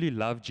we truly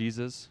love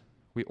Jesus,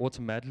 we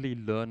automatically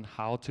learn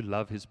how to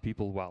love his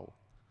people well.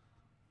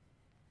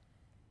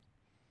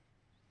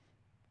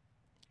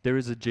 There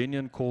is a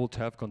genuine call to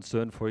have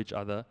concern for each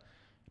other,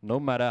 no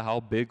matter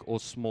how big or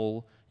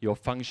small your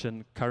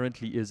function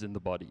currently is in the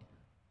body.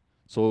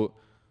 So,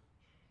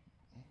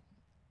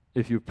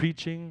 if you're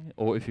preaching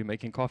or if you're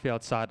making coffee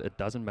outside, it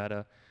doesn't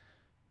matter.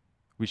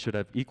 We should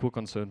have equal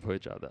concern for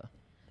each other.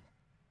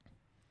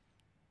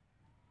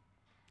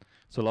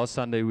 So last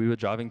Sunday we were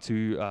driving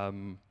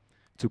to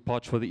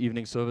Potch for the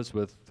evening service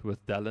with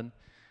Dallon,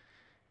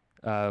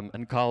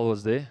 and Carl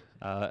was there,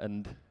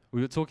 and we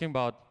were talking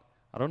about,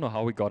 I don't know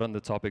how we got on the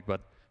topic,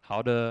 but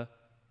how to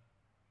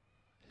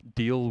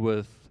deal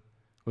with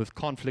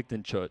conflict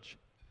in church.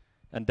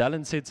 And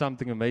Dallon said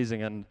something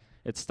amazing, and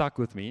it stuck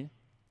with me.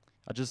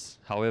 I just,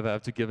 however,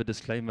 have to give a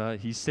disclaimer.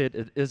 He said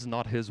it is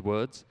not his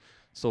words,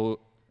 so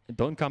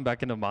don't come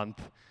back in a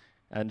month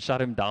and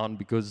shut him down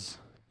because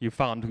you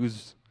found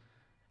who's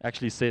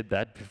actually said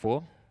that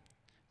before.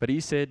 But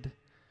he said,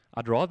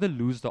 I'd rather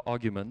lose the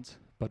argument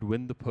but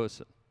win the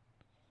person.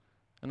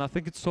 And I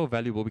think it's so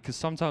valuable because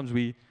sometimes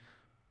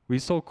we're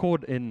so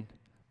caught in,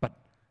 but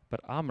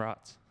I'm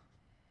right.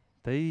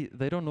 They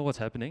don't know what's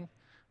happening,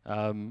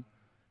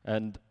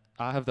 and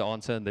I have the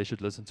answer and they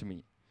should listen to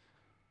me.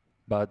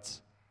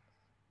 But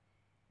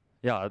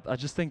yeah, I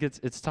just think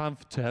it's time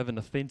to have an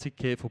authentic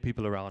care for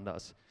people around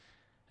us.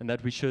 And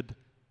that we should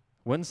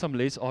win some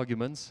less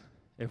arguments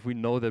if we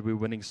know that we're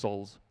winning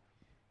souls.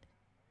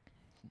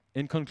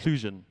 In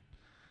conclusion,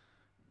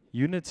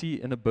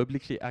 unity in a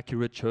biblically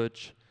accurate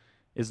church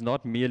is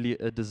not merely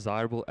a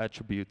desirable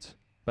attribute,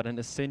 but an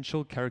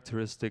essential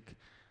characteristic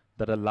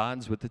that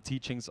aligns with the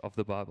teachings of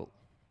the Bible.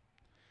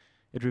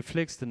 It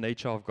reflects the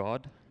nature of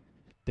God,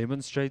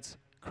 demonstrates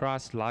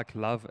Christ-like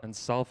love and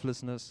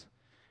selflessness,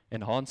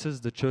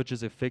 enhances the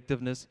church's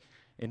effectiveness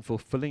in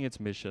fulfilling its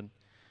mission,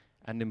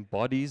 and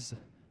embodies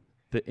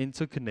the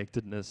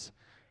interconnectedness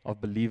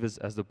of believers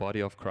as the body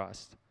of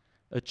Christ.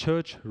 A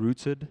church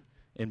rooted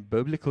in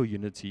biblical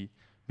unity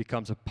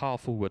becomes a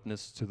powerful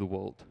witness to the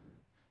world,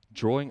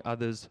 drawing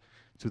others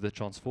to the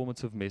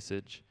transformative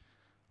message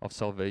of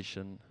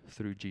salvation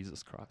through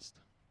Jesus Christ.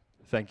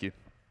 Thank you.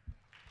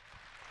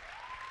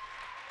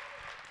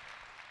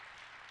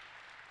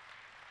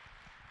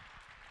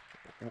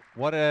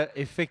 What an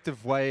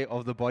effective way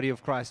of the body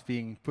of Christ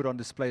being put on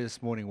display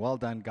this morning. Well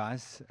done,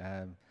 guys.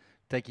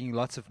 Taking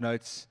lots of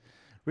notes.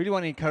 Really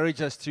want to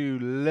encourage us to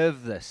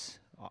live this.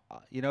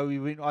 You know,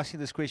 we've been asking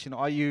this question,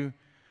 are you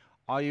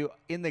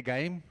in the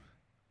game?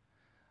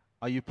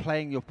 Are you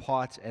playing your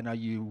part, and are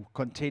you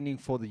contending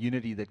for the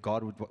unity that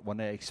God would want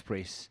to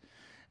express?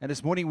 And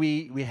this morning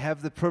we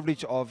have the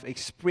privilege of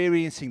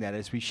experiencing that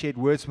as we shared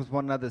words with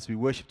one another, as we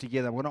worship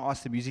together. I want to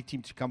ask the music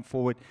team to come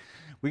forward.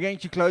 We're going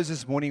to close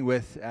this morning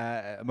with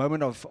a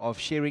moment of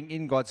sharing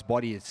in God's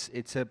body.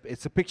 It's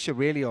a picture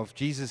really of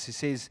Jesus who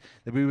says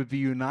that we would be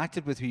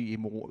united with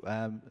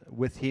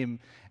him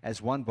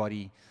as one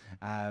body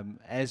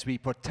as we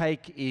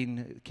partake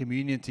in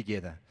communion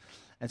together.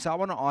 And so I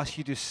want to ask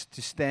you to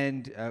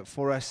stand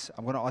for us.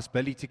 I'm going to ask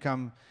Billy to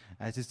come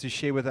just to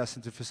share with us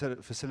and to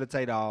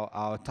facilitate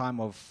our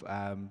time of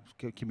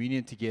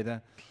communion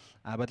together.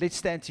 But let's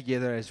stand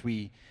together as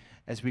we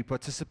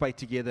participate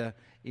together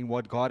in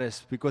what God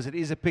has, because it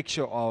is a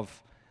picture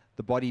of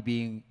the body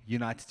being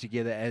united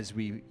together as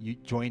we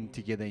join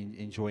together in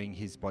enjoying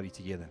His body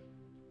together.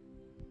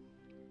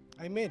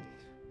 Amen.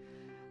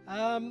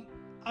 I'm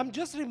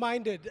just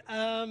reminded,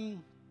 as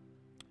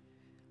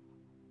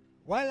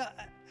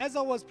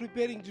I was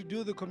preparing to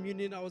do the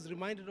communion, I was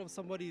reminded of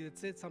somebody that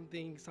said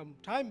something some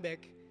time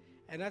back,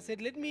 and I said,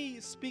 let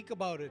me speak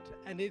about it.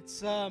 And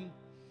it's, and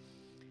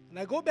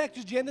I go back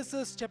to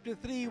Genesis chapter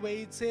 3, where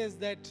it says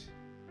that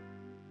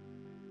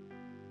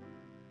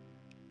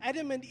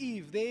Adam and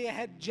Eve, they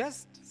had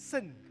just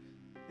sinned.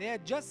 They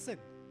had just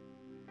sinned.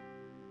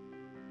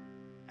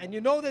 And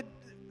you know that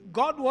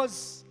God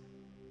was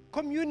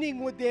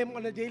communing with them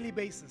on a daily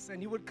basis. And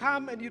He would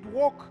come and He'd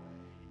walk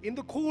in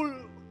the cool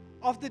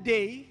of the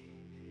day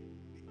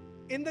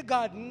in the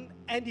garden,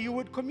 and He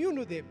would commune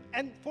with them.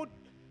 And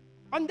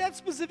on that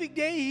specific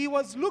day, He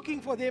was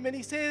looking for them, and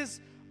He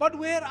says, "But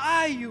where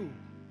are you?"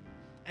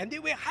 And they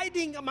were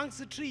hiding amongst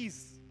the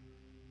trees.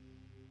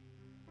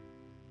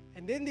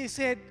 And then they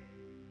said,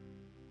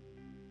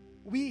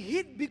 "We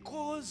hid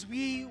because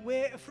we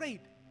were afraid.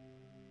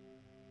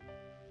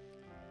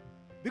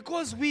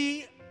 Because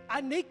we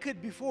are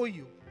naked before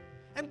you."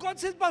 And God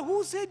says, "But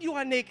who said you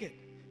are naked?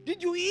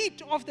 Did you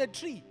eat of the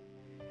tree?"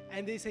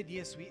 And they said,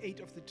 "Yes, we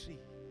ate of the tree."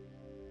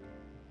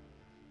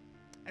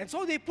 And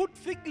so they put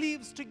fig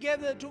leaves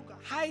together to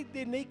hide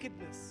their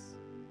nakedness.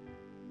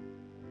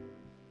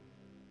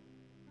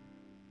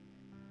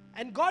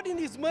 And God, in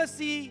His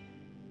mercy,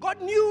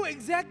 God knew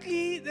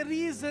exactly the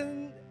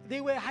reason they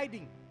were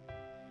hiding.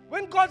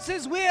 When God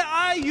says, "Where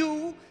are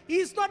you?"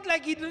 He's not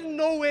like He didn't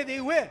know where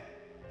they were.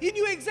 He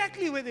knew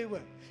exactly where they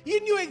were. He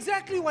knew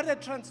exactly what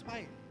had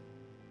transpired.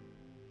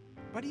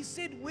 But He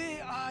said,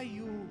 "Where are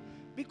you?"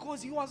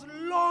 Because He was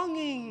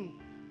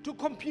longing to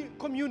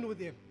commune with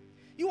them.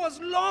 He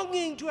was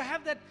longing to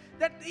have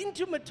that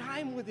intimate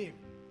time with Him.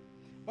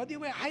 But they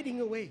were hiding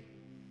away.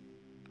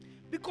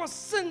 Because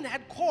sin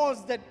had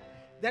caused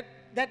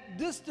that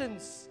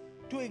distance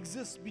to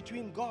exist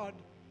between God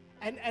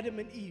and Adam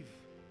and Eve.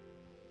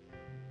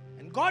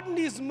 And God, in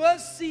His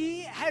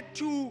mercy, had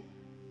to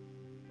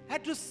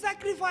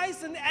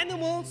sacrifice an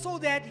animal so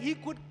that He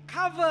could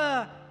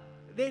cover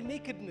their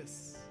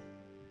nakedness.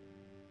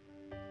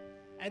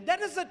 And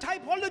that is a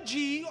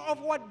typology of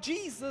what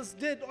Jesus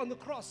did on the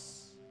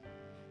cross.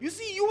 You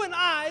see, you and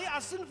I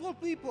are sinful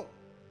people.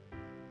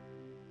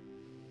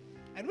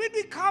 And when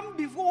we come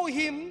before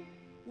Him,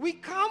 we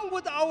come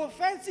with our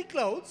fancy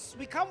clothes,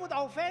 we come with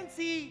our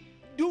fancy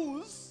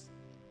do's.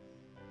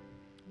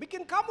 We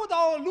can come with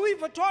our Louis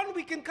Vuitton,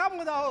 we can come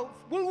with our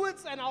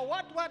Woolworths and our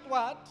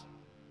what.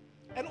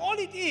 And all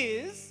it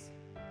is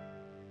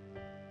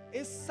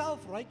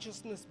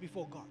self-righteousness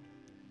before God.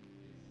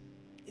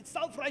 It's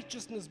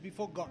self-righteousness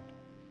before God.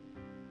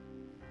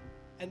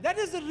 And that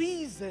is the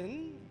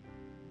reason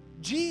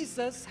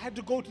Jesus had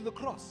to go to the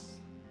cross.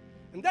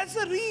 And that's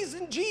the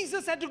reason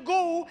Jesus had to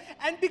go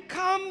and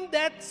become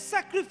that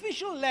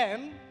sacrificial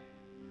lamb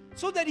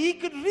so that He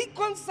could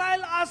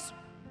reconcile us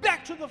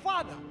back to the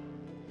Father.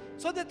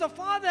 So that the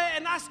Father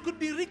and us could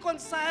be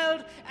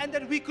reconciled and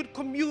that we could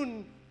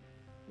commune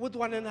with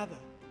one another.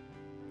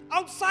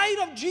 Outside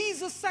of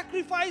Jesus'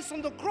 sacrifice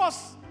on the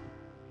cross,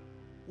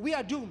 we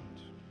are doomed.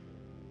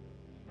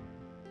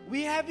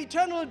 We have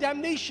eternal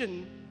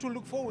damnation to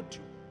look forward to.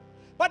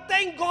 But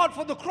thank God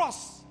for the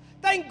cross.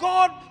 Thank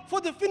God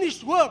for the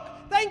finished work.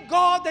 Thank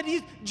God that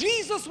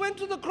Jesus went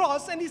to the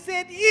cross and He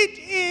said, "It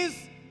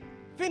is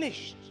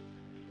finished.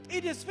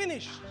 It is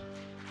finished."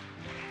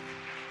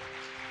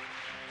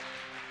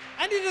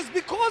 And it is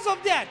because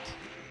of that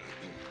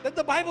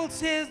the Bible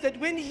says that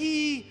when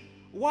He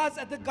was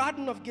at the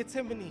Garden of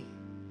Gethsemane,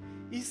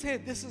 He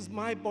said, "This is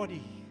my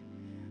body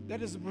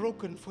that is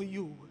broken for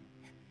you.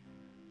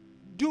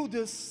 Do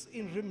this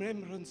in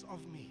remembrance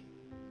of me."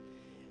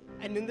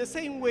 And in the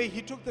same way,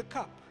 He took the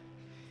cup.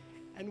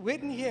 And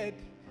when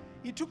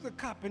He took the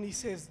cup and He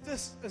says,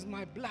 "This is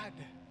my blood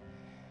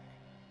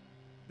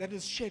that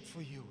is shed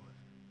for you.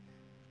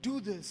 Do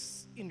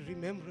this in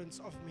remembrance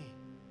of me."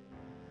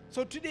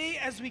 So today,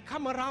 as we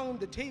come around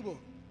the table,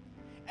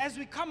 as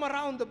we come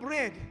around the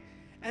bread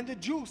and the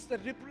juice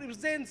that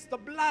represents the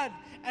blood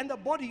and the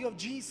body of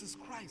Jesus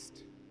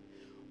Christ,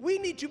 we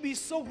need to be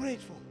so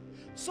grateful,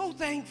 so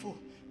thankful,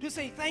 to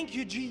say, "Thank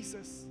you,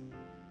 Jesus."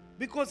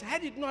 Because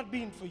had it not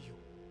been for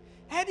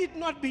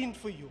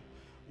you,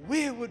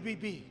 where would we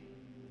be?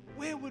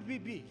 Where would we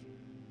be?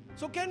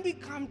 So can we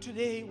come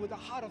today with a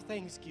heart of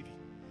thanksgiving,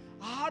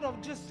 a heart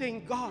of just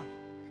saying, God,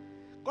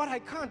 I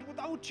can't,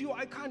 without you,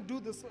 I can't do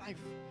this life.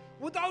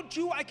 Without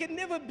you, I can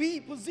never be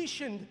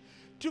positioned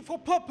for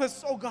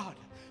purpose, oh God.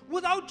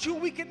 Without you,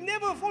 we can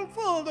never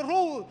fulfill the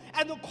role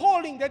and the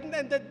calling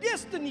and the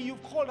destiny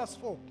you've called us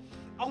for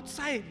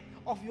outside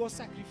of your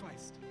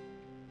sacrifice.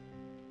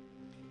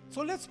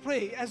 So let's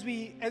pray as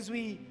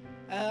we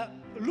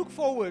look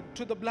forward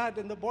to the blood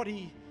and the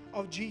body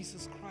of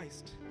Jesus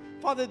Christ.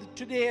 Father,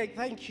 today I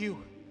thank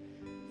you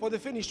for the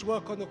finished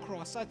work on the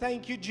cross. I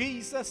thank you,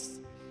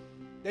 Jesus,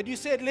 that you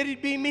said, "Let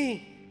it be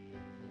me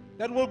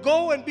that will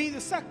go and be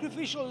the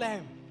sacrificial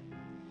lamb."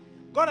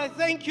 God, I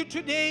thank you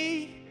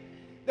today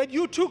that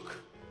you took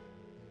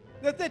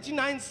the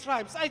 39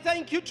 stripes. I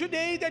thank you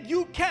today that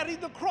you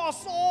carried the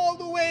cross all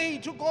the way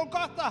to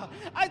Golgotha.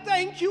 I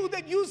thank you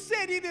that you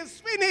said it is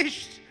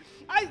finished.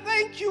 I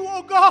thank you,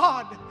 oh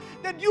God,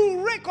 that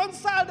you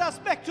reconciled us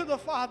back to the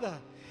Father.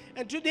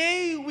 And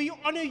today we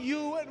honor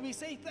you and we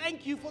say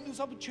thank you for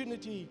this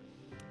opportunity.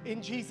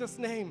 In Jesus'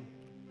 name.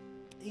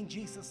 In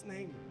Jesus'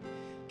 name.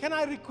 Can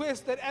I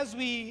request that as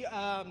we